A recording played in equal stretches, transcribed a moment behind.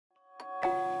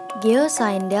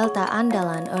Geosain Delta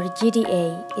Andalan or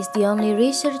GDA is the only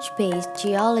research-based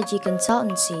geology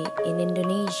consultancy in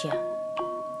Indonesia.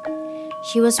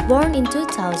 She was born in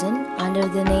 2000 under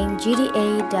the name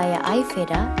GDA Daya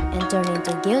Ayfedha and turned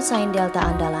into Geosain Delta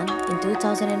Andalan in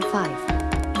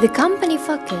 2005. The company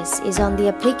focus is on the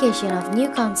application of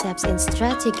new concepts in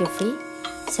stratigraphy,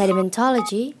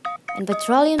 sedimentology, and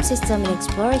petroleum system in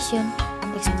exploration,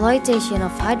 exploitation of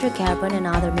hydrocarbon and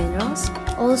other minerals,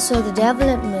 also the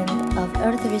development of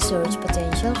earth resource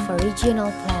potential for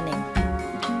regional planning.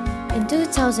 In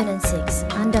 2006,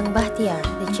 Andang Bachtiar,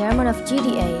 the chairman of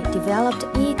GDA, developed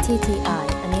ETTI,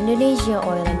 an Indonesia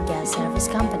Oil and Gas service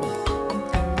company.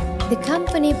 The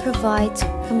company provides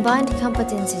combined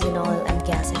competencies in oil and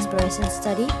gas exploration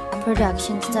study,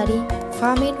 production study,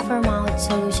 farm-in farm-out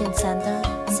solution center,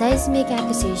 seismic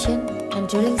acquisition, and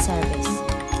drilling service.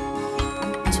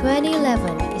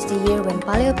 2011 is the year when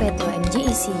Paleopetro and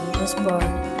GEC was born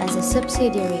as a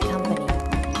subsidiary company.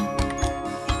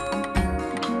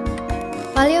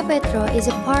 Paleopetro is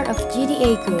a part of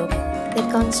GDA Group that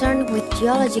concerned with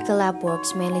geological lab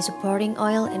works mainly supporting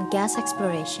oil and gas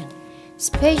exploration.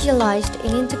 Specialized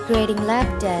in integrating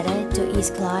lab data to each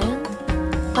client,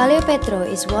 Paleopetro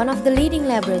is one of the leading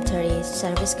laboratory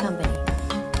service company.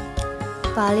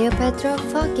 Paleopetro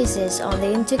focuses on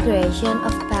the integration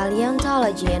of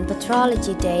paleontology and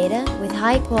petrology data with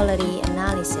high-quality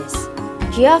analysis.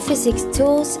 Geophysics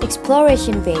tools,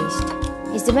 exploration-based,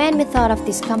 is the main method of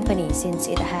this company since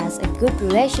it has a good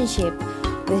relationship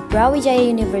with Brawijaya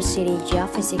University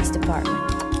Geophysics Department.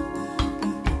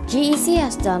 GEC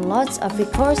has done lots of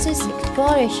courses,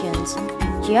 explorations,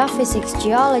 geophysics,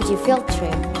 geology field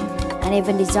trip, and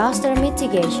even disaster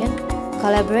mitigation,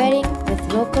 collaborating with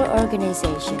local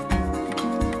organizations.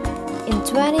 In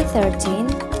 2013,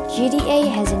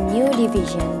 GDA has a new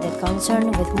division that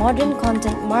concerns with modern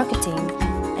content marketing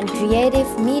and creative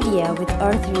media with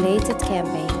Earth-related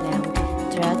campaign named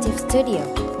Creative Studio.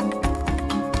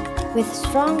 With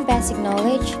strong basic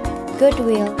knowledge,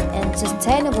 goodwill, and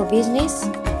sustainable business,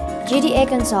 GDA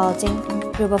Consulting,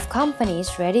 group of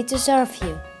companies ready to serve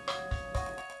you.